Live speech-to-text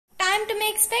time to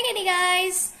make spaghetti,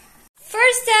 guys.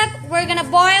 First step, we're gonna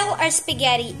boil our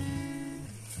spaghetti.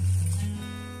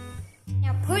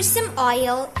 Now pour some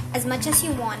oil as much as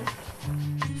you want.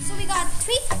 So we got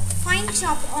 3 fine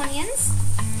chopped onions.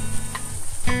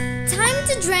 Time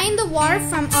to drain the water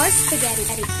from our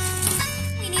spaghetti.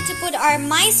 We need to put our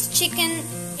minced chicken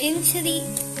into the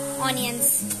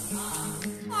onions.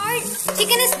 Our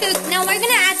chicken is cooked. Now we're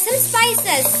gonna add some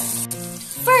spices.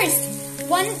 First,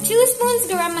 2 spoons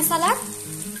garam masala,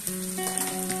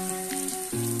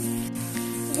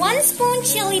 1 spoon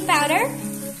chili powder,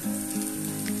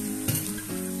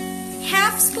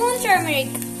 half spoon turmeric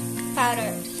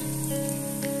powder.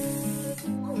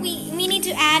 We need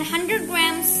to add 100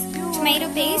 grams tomato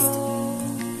paste.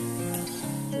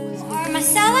 Our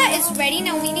masala is ready.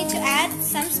 Now we need to add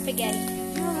some spaghetti.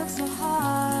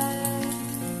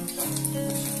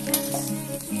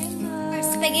 Our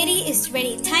spaghetti is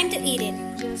ready. Time to eat it.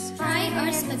 Try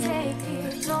our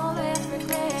spaghetti. Don't let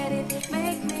regret it.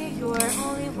 Make me your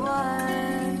only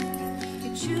one.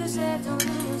 You choose it, don't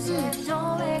lose it.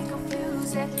 Don't let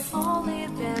confuse it. Only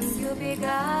then you'll be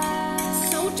God.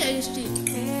 So tasty.